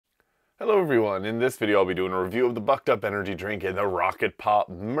Hello everyone, in this video I'll be doing a review of the Bucked Up energy drink in the Rocket Pop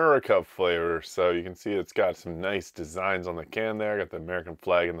America flavor. So you can see it's got some nice designs on the can there, got the American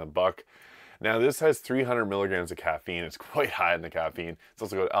flag and the buck. Now this has 300 milligrams of caffeine, it's quite high in the caffeine. It's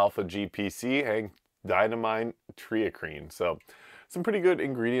also got alpha GPC and dynamine triacrine, so some pretty good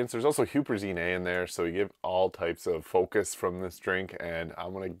ingredients. There's also huperzine A in there, so you get all types of focus from this drink, and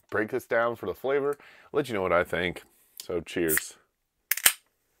I'm going to break this down for the flavor, let you know what I think. So cheers.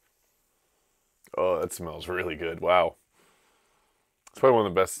 Oh, that smells really good. Wow. It's probably one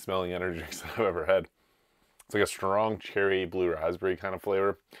of the best smelling energy drinks I've ever had. It's like a strong cherry, blue raspberry kind of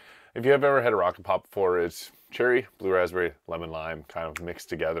flavor. If you have ever had a Rocket Pop before, it's cherry, blue raspberry, lemon lime kind of mixed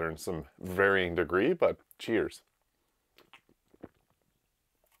together in some varying degree, but cheers.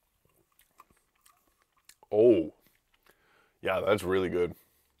 Oh, yeah, that's really good.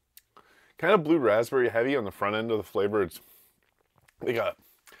 Kind of blue raspberry heavy on the front end of the flavor. It's like a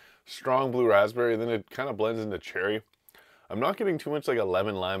strong blue raspberry, then it kind of blends into cherry. I'm not getting too much like a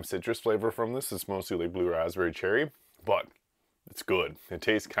lemon lime citrus flavor from this. It's mostly like blue raspberry cherry, but it's good. It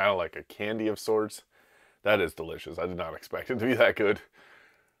tastes kind of like a candy of sorts. That is delicious. I did not expect it to be that good.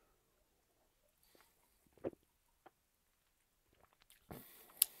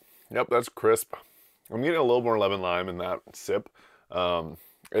 Yep, that's crisp. I'm getting a little more lemon lime in that sip.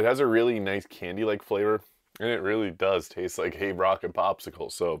 It has a really nice candy-like flavor, and it really does taste like a Rocket Popsicle.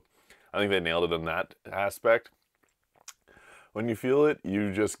 So I think they nailed it in that aspect. When you feel it,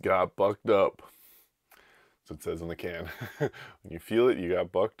 you just got bucked up. That's what it says on the can. When you feel it, you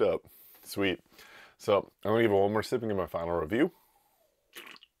got bucked up. Sweet. So I'm gonna give it one more sip and give my final review.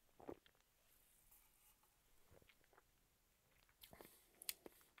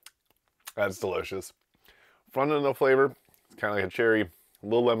 That's delicious. Front end of the flavor, it's kind of like a cherry, a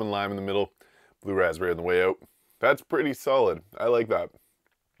little lemon lime in the middle, blue raspberry on the way out. That's pretty solid. I like that.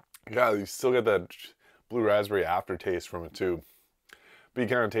 Yeah, you still get that blue raspberry aftertaste from it too. But you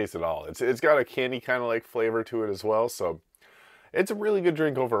kind of taste it all. It's got a candy kind of like flavor to it as well. So it's a really good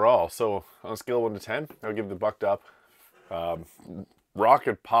drink overall. So on a scale of 1 to 10, I'll give the Bucked Up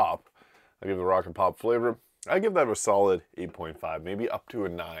Rocket Pop. I'll give the Rocket Pop flavor. I give that a solid 8.5, maybe up to a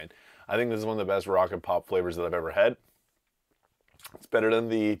 9. I think this is one of the best Rocket Pop flavors that I've ever had. It's better than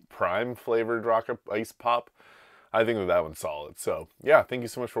the Prime flavored Rocket Ice Pop. I think that one's solid. So yeah, thank you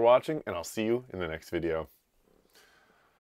so much for watching, and I'll see you in the next video.